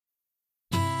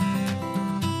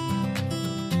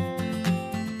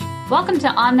Welcome to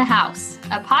On the House,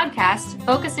 a podcast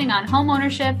focusing on home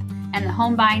ownership and the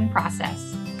home buying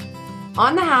process.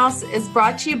 On the House is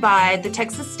brought to you by the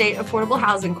Texas State Affordable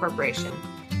Housing Corporation,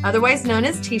 otherwise known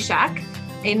as TSHAC,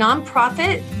 a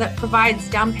nonprofit that provides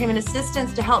down payment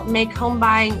assistance to help make home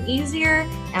buying easier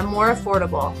and more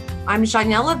affordable. I'm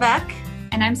Janelle Levesque.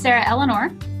 And I'm Sarah Eleanor.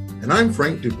 And I'm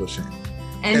Frank Duplechain.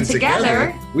 And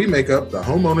together, we make up the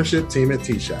home ownership team at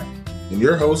TSHAC and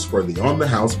your host for the On the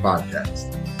House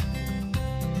podcast.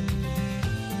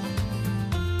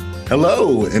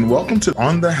 Hello, and welcome to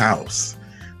On the House.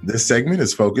 This segment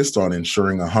is focused on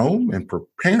insuring a home and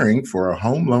preparing for a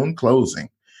home loan closing,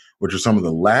 which are some of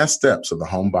the last steps of the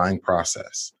home buying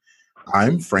process.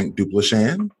 I'm Frank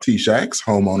Duplechain, TSHAC's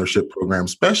home ownership program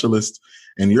specialist,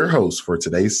 and your host for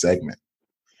today's segment.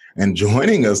 And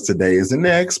joining us today is an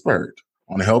expert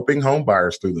on helping home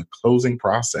buyers through the closing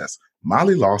process,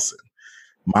 Molly Lawson.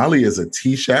 Molly is a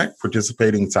TSHAC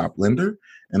participating top lender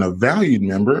and a valued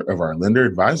member of our Lender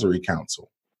Advisory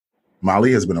Council.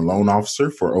 Molly has been a loan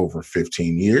officer for over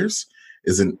 15 years,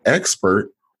 is an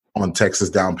expert on Texas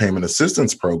down payment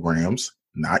assistance programs,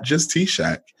 not just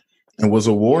TSHAC, and was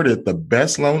awarded the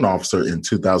Best Loan Officer in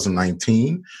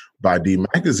 2019 by D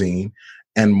Magazine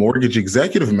and Mortgage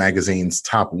Executive Magazine's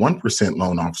Top 1%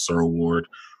 Loan Officer Award,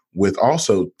 with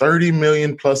also 30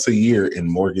 million plus a year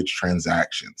in mortgage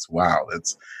transactions. Wow,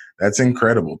 that's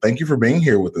incredible. Thank you for being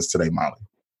here with us today, Molly.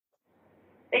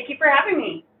 Thank you for having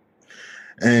me.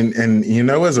 And you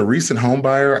know, as a recent home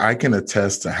buyer, I can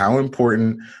attest to how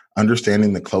important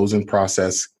understanding the closing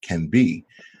process can be.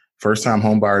 First-time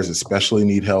home buyers especially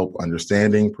need help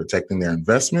understanding, protecting their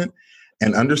investment,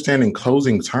 and understanding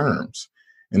closing terms.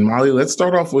 And Molly, let's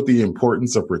start off with the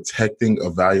importance of protecting a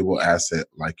valuable asset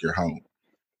like your home.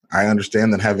 I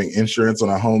understand that having insurance on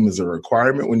a home is a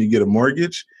requirement when you get a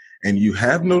mortgage, and you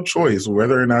have no choice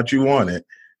whether or not you want it.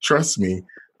 Trust me,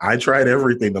 I tried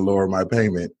everything to lower my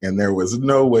payment, and there was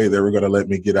no way they were going to let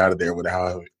me get out of there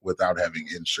without having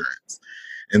insurance.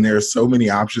 And there are so many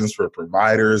options for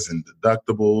providers and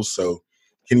deductibles. So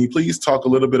can you please talk a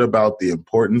little bit about the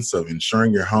importance of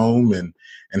insuring your home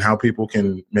and how people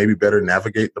can maybe better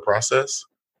navigate the process?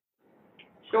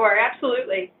 Sure,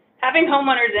 absolutely. Having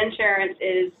homeowners insurance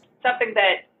is something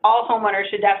that all homeowners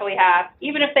should definitely have,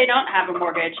 even if they don't have a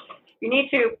mortgage. You need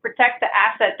to protect the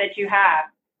asset that you have.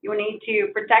 You need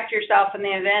to protect yourself in the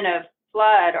event of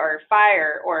flood or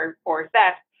fire or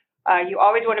theft. You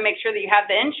always want to make sure that you have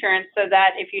the insurance so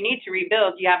that if you need to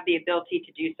rebuild, you have the ability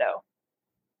to do so.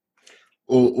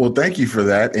 Well, thank you for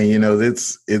that. And, you know,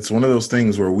 it's one of those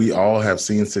things where we all have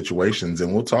seen situations,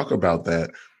 and we'll talk about that,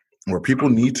 where people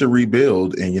need to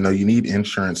rebuild and, you know, you need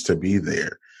insurance to be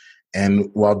there.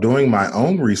 And while doing my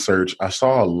own research, I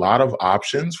saw a lot of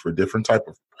options for different type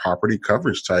of property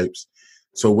coverage types.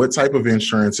 So what type of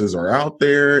insurances are out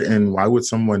there, and why would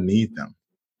someone need them?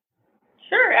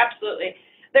 Sure, absolutely.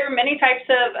 There are many types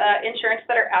of insurance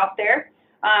that are out there.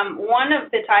 One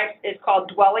of the types is called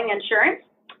dwelling insurance.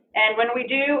 And when we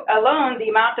do a loan, the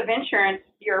amount of insurance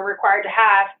you're required to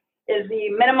have is the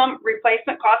minimum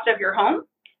replacement cost of your home.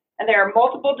 And there are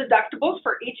multiple deductibles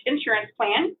for each insurance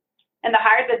plan. And the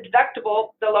higher the deductible,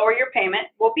 the lower your payment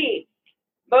will be.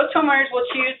 Most homeowners will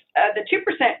choose the 2%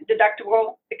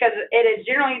 deductible because it is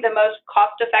generally the most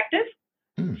cost effective.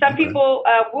 Some people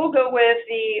will go with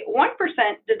the 1%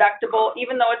 deductible,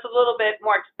 even though it's a little bit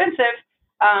more expensive,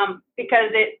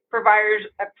 because it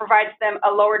provides them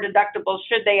a lower deductible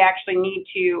should they actually need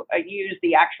to use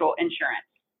the actual insurance.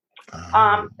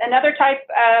 Another type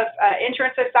of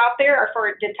insurance that's out there are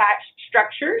for detached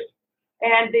structures.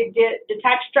 And the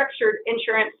detached structured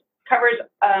insurance covers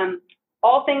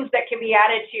all things that can be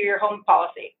added to your home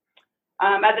policy.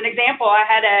 As an example, I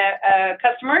had a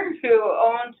customer who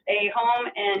owns a home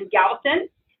in Galveston,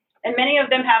 and many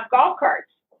of them have golf carts,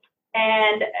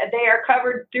 and they are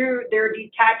covered through their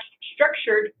detached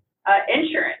structured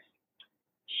insurance.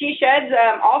 She sheds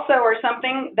also are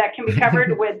something that can be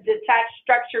covered with detached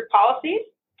structured policies,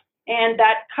 and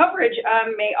that coverage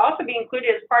may also be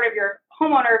included as part of your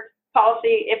homeowner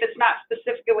policy if it's not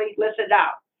specifically listed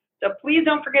out. So please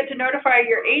don't forget to notify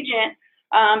your agent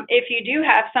if you do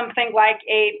have something like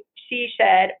a she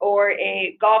shed or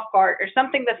a golf cart or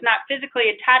something that's not physically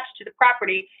attached to the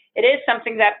property. It is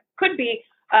something that could be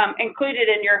included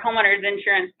in your homeowner's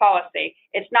insurance policy.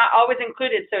 It's not always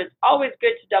included, so it's always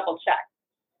good to double check.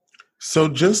 So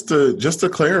just to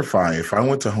clarify, if I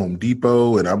went to Home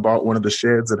Depot and I bought one of the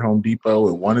sheds at Home Depot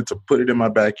and wanted to put it in my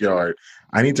backyard,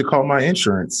 I need to call my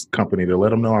insurance company to let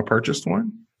them know I purchased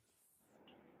one?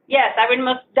 Yes, I would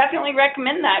most definitely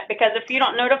recommend that, because if you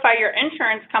don't notify your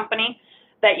insurance company,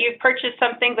 that you've purchased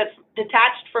something that's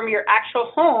detached from your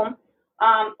actual home,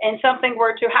 and something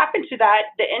were to happen to that,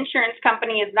 the insurance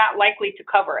company is not likely to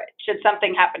cover it should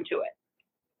something happen to it.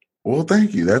 Well,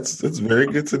 thank you. That's very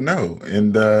good to know.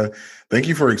 And thank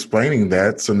you for explaining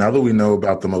that. So now that we know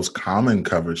about the most common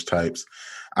coverage types,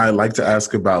 I'd like to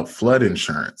ask about flood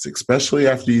insurance, especially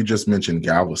after you just mentioned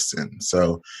Galveston.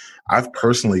 So I've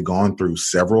personally gone through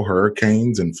several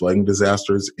hurricanes and flooding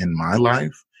disasters in my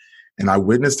life, and I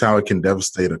witnessed how it can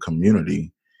devastate a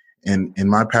community. And in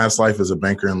my past life as a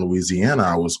banker in Louisiana,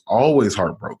 I was always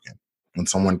heartbroken when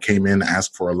someone came in and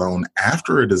asked for a loan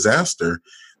after a disaster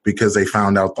because they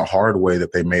found out the hard way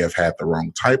that they may have had the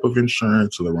wrong type of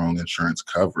insurance or the wrong insurance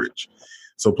coverage.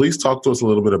 So please talk to us a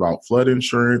little bit about flood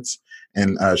insurance,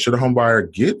 and should a home buyer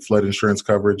get flood insurance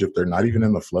coverage if they're not even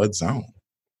in the flood zone?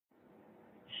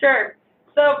 Sure.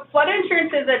 So flood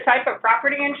insurance is a type of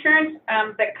property insurance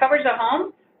that covers a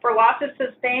home for losses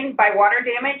sustained by water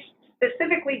damage,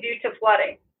 specifically due to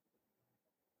flooding.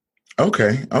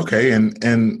 Okay.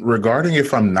 And regarding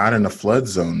if I'm not in a flood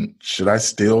zone, should I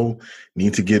still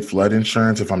need to get flood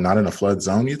insurance if I'm not in a flood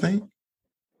zone, you think?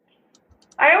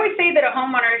 I always say that a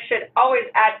homeowner should always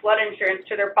add flood insurance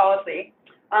to their policy.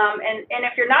 And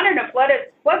if you're not in a flood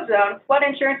zone, flood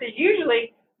insurance is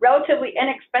usually relatively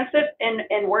inexpensive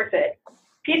and worth it.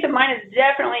 Peace of mind is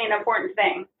definitely an important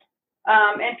thing.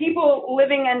 And people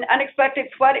living in unexpected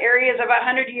flood areas of a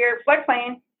 100-year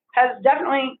floodplain has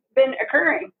definitely been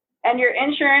occurring. And your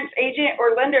insurance agent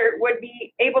or lender would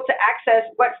be able to access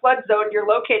what flood zone you're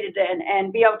located in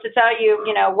and be able to tell you,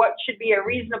 what should be a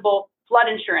reasonable flood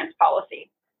insurance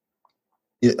policy.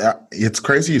 Yeah, it's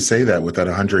crazy you say that with that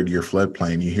 100-year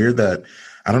floodplain. You hear that.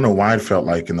 I don't know why it felt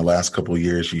like in the last couple of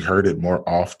years you heard it more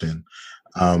often.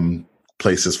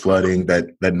 Places flooding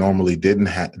that normally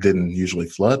didn't usually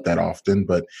flood that often.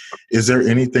 But is there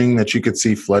anything that you could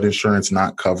see flood insurance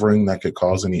not covering that could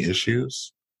cause any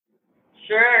issues?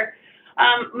 Sure.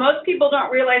 Most people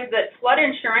don't realize that flood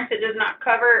insurance, it does not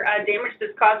cover damage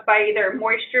that's caused by either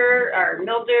moisture or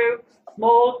mildew,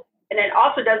 mold, and it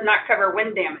also does not cover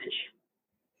wind damage.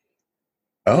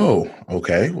 Oh,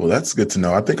 okay. Well, that's good to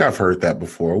know. I think I've heard that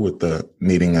before with the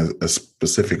needing a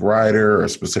specific rider or a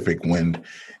specific wind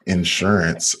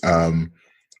insurance. And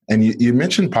you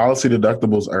mentioned policy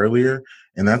deductibles earlier,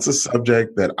 and that's a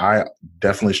subject that I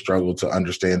definitely struggle to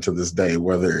understand to this day,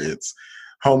 whether it's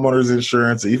homeowners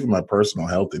insurance, or even my personal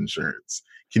health insurance.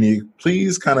 Can you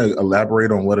please kind of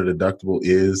elaborate on what a deductible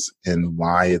is and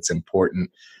why it's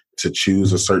important to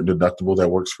choose a certain deductible that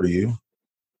works for you?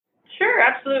 Sure,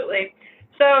 absolutely.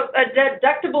 So a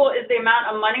deductible is the amount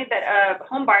of money that a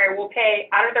home buyer will pay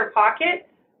out of their pocket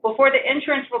before the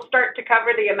insurance will start to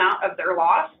cover the amount of their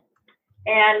loss.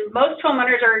 And most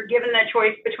homeowners are given the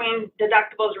choice between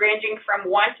deductibles ranging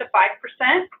from 1% to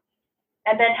 5%.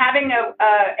 And then having a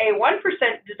 1%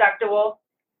 deductible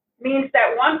means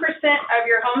that 1% of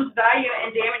your home's value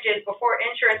and damages before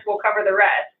insurance will cover the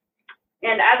rest.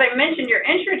 And as I mentioned, your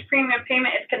insurance premium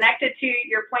payment is connected to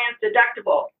your plan's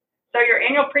deductible. So your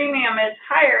annual premium is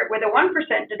higher with a 1%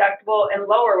 deductible and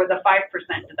lower with a 5%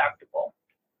 deductible.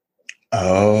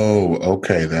 Oh,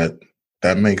 okay.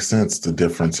 That makes sense, the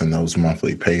difference in those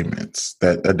monthly payments.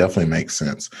 That definitely makes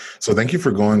sense. So thank you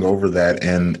for going over that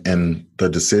and the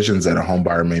decisions that a home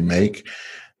buyer may make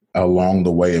along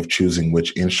the way of choosing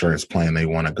which insurance plan they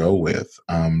want to go with.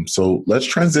 So let's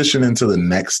transition into the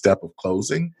next step of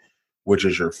closing, which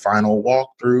is your final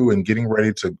walkthrough and getting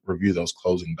ready to review those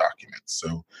closing documents.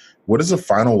 So what is a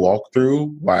final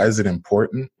walkthrough? Why is it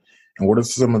important? And what are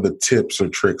some of the tips or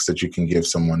tricks that you can give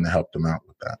someone to help them out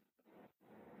with that?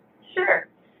 Sure.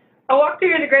 A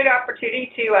walkthrough is a great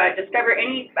opportunity to discover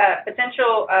any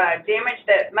potential damage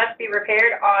that must be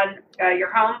repaired on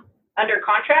your home under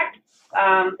contract.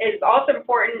 It's also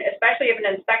important, especially if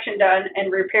an inspection done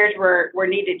and repairs were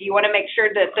needed. You want to make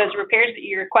sure that those repairs that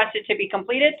you requested to be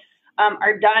completed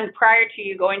are done prior to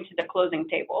you going to the closing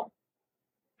table.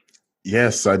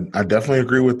 Yes, I definitely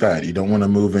agree with that. You don't want to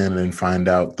move in and find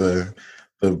out the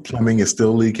plumbing is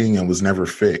still leaking and was never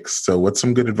fixed. So what's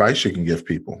some good advice you can give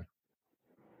people?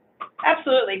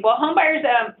 Absolutely. Well, home buyers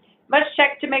must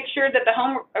check to make sure that the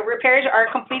home repairs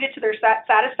are completed to their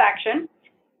satisfaction.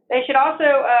 They should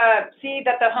also see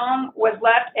that the home was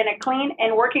left in a clean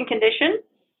and working condition,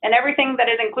 and everything that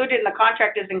is included in the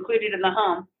contract is included in the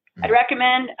home. I'd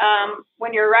recommend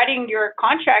when you're writing your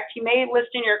contract, you may list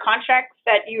in your contract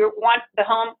that you want the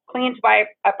home cleaned by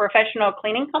a professional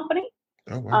cleaning company.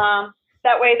 Oh, wow.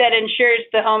 That way that ensures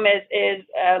the home is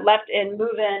left in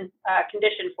move-in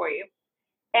condition for you.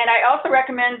 And I also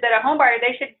recommend that a home buyer,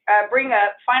 they should bring a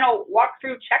final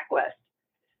walkthrough checklist.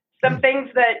 Some things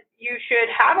that you should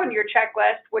have on your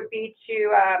checklist would be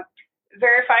to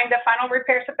verifying the final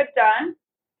repairs have been done,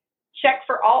 check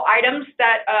for all items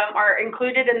that are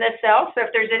included in the sale. So if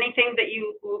there's anything that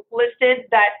you listed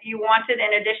that you wanted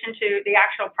in addition to the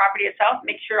actual property itself,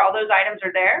 make sure all those items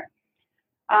are there.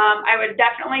 I would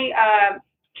definitely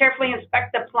carefully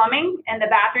inspect the plumbing and the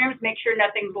bathrooms, make sure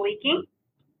nothing's leaking.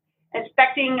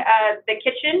 Inspecting the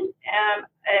kitchen.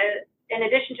 In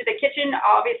addition to the kitchen,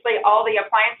 obviously all the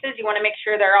appliances, you want to make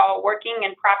sure they're all working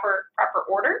in proper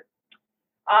order.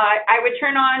 I would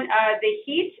turn on the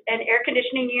heat and air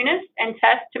conditioning units and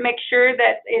test to make sure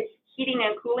that it's heating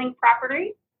and cooling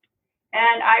properly.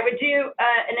 And I would do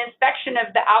an inspection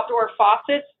of the outdoor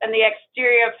faucets and the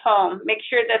exterior of home. Make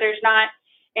sure that there's not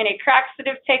any cracks that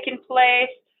have taken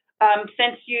place.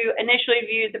 Since you initially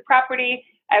viewed the property,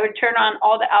 I would turn on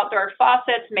all the outdoor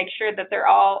faucets, make sure that they're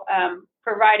all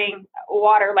providing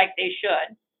water like they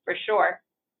should, for sure.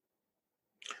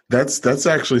 That's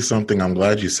actually something, I'm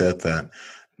glad you said that.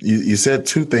 You said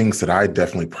two things that I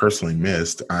definitely personally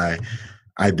missed. I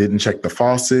didn't check the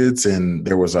faucets, and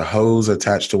there was a hose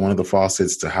attached to one of the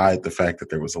faucets to hide the fact that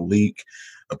there was a leak,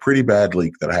 a pretty bad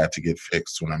leak that I had to get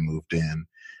fixed when I moved in,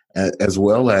 as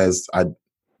well as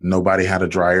nobody had a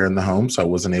dryer in the home, so I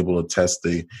wasn't able to test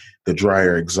the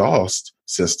dryer exhaust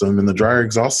system, and the dryer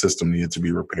exhaust system needed to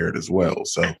be repaired as well.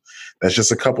 So that's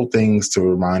just a couple things to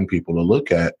remind people to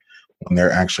look at when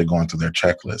they're actually going through their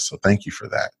checklist. So thank you for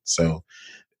that. So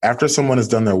after someone has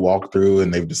done their walkthrough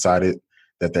and they've decided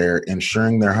that they're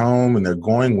insuring their home and they're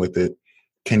going with it,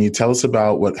 can you tell us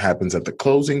about what happens at the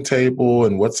closing table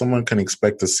and what someone can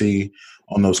expect to see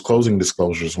on those closing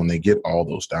disclosures when they get all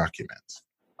those documents?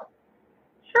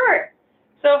 Sure.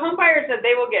 So home buyers,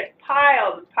 they will get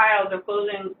piles and piles of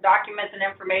closing documents and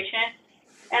information,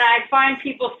 and I find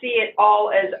people see it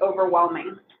all as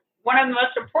overwhelming. One of the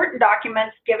most important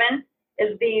documents given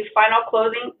is the final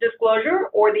closing disclosure,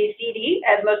 or the CD,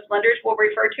 as most lenders will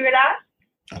refer to it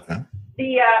as. Okay.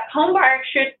 The home buyer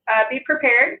should be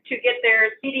prepared to get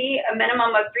their CD a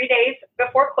minimum of 3 days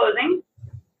before closing.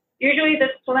 Usually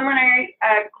this preliminary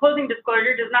closing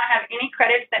disclosure does not have any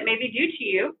credits that may be due to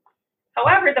you.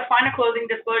 However, the final closing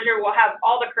disclosure will have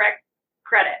all the correct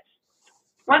credits.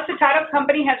 Once the title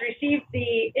company has received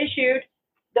the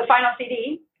final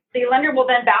CD, the lender will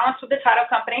then balance with the title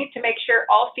company to make sure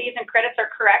all fees and credits are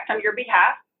correct on your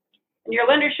behalf. And your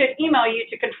lender should email you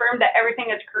to confirm that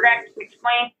everything is correct and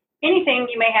explain anything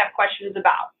you may have questions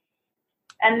about.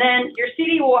 And then your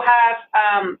CD will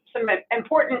have some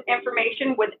important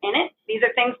information within it. These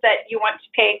are things that you want to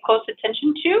pay close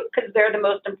attention to because they're the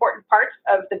most important parts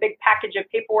of the big package of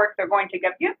paperwork they're going to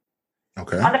give you.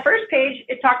 Okay. On the first page,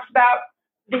 it talks about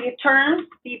the terms,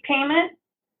 the payment,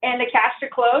 and the cash to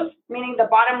close, meaning the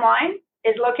bottom line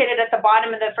is located at the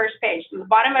bottom of the first page. At the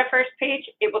bottom of the first page,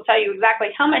 it will tell you exactly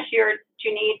how much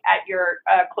you need at your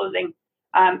closing.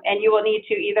 And you will need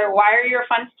to either wire your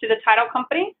funds to the title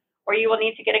company, or you will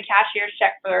need to get a cashier's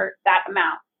check for that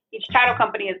amount. Each title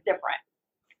company is different.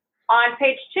 On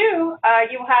page 2,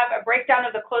 you will have a breakdown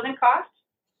of the closing costs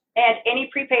and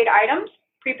any prepaid items.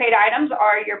 Prepaid items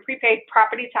are your prepaid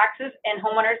property taxes and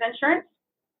homeowners insurance.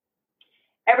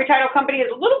 Every title company is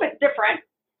a little bit different,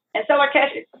 and seller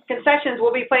concessions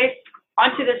will be placed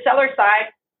onto the seller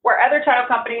side, where other title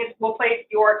companies will place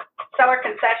your seller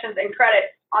concessions and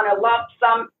credits on a lump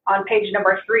sum on page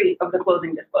number 3 of the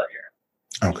closing disclosure.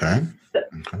 Okay.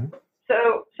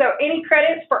 So any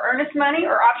credits for earnest money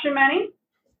or option money,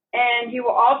 and you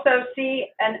will also see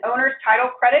an owner's title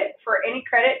credit for any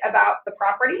credit about the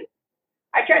property.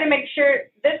 I try to make sure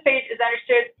this page is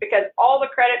understood because all the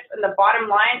credits in the bottom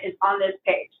line is on this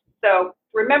page. So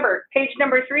remember, page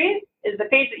number 3 is the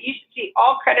page that you should see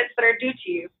all credits that are due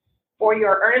to you for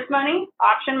your earnest money,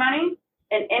 option money,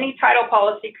 and any title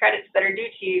policy credits that are due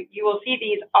to you. You will see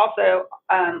these also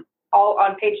all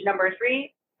on page number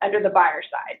 3 under the buyer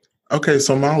side. Okay,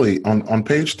 so Molly, on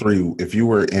page 3, if you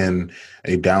were in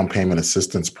a down payment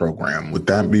assistance program, would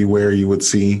that be where you would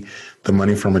see the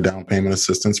money from a down payment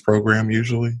assistance program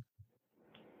usually?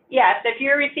 Yes, if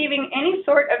you're receiving any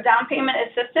sort of down payment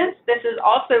assistance, this is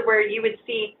also where you would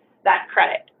see that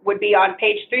credit, would be on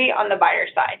page 3 on the buyer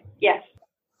side. Yes.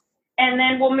 And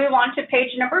then we'll move on to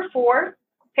page number 4.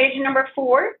 Page number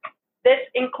 4, this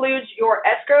includes your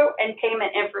escrow and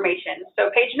payment information. So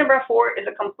page number 4 is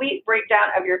a complete breakdown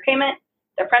of your payment,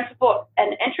 the principal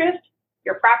and interest,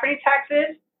 your property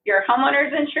taxes, your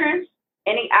homeowner's insurance,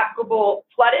 any applicable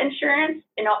flood insurance,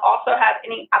 and it'll also have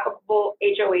any applicable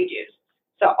HOA dues.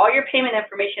 So all your payment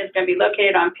information is going to be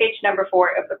located on page number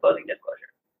 4 of the closing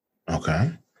disclosure.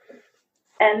 Okay.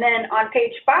 And then on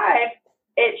page 5,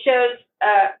 it shows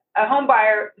a home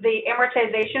buyer the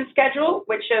amortization schedule,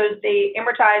 which shows the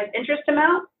amortized interest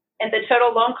amount and the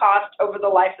total loan cost over the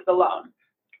life of the loan.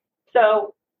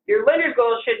 So your lender's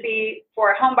goal should be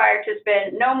for a home buyer to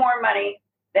spend no more money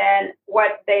than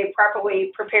what they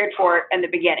properly prepared for in the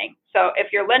beginning. So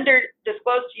if your lender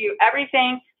disclosed to you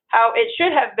everything how it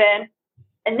should have been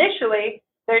initially,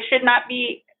 there should not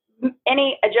be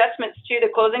any adjustments to the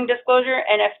closing disclosure.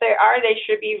 And if there are, they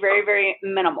should be very, very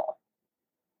minimal.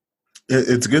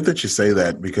 It's good that you say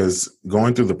that, because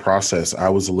going through the process, I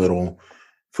was a little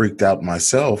freaked out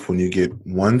myself when you get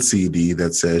one CD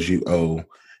that says you owe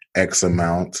X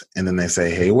amount, and then they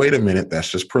say, hey, wait a minute,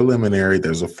 that's just preliminary.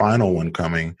 There's a final one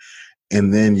coming.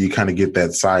 And then you kind of get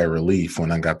that sigh of relief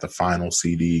when I got the final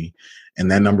CD. And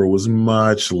that number was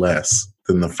much less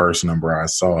than the first number I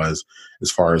saw as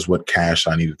far as what cash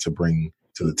I needed to bring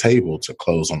to the table to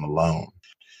close on the loan.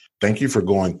 Thank you for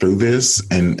going through this.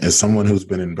 And as someone who's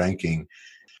been in banking,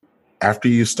 after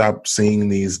you stop seeing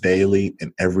these daily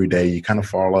and every day, you kind of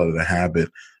fall out of the habit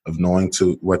of knowing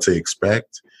what to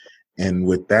expect. And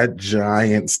with that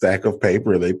giant stack of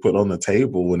paper they put on the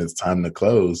table when it's time to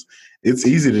close, it's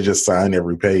easy to just sign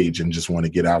every page and just want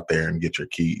to get out there and get your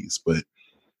keys. But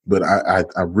I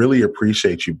really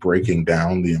appreciate you breaking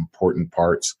down the important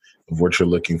parts of what you're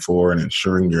looking for and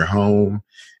insuring your home,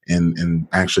 and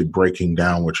actually breaking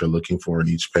down what you're looking for in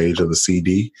each page of the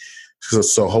CD.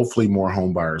 So hopefully more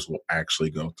home buyers will actually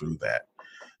go through that.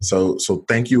 So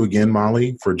thank you again,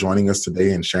 Molly, for joining us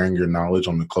today and sharing your knowledge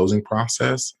on the closing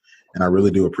process. And I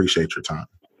really do appreciate your time.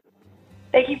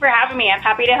 Thank you for having me. I'm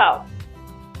happy to help.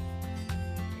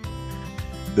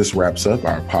 This wraps up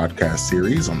our podcast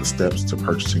series on the steps to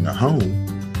purchasing a home,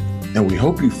 and we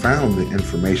hope you found the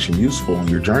information useful on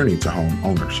your journey to home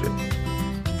ownership.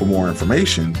 For more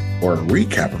information or a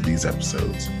recap of these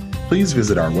episodes, please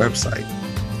visit our website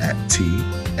at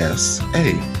tsahc.org.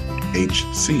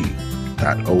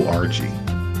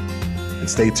 And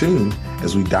stay tuned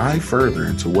as we dive further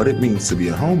into what it means to be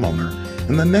a homeowner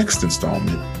in the next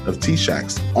installment of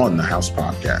T-Shack's On the House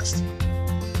podcast.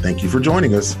 Thank you for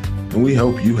joining us, and we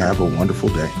hope you have a wonderful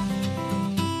day.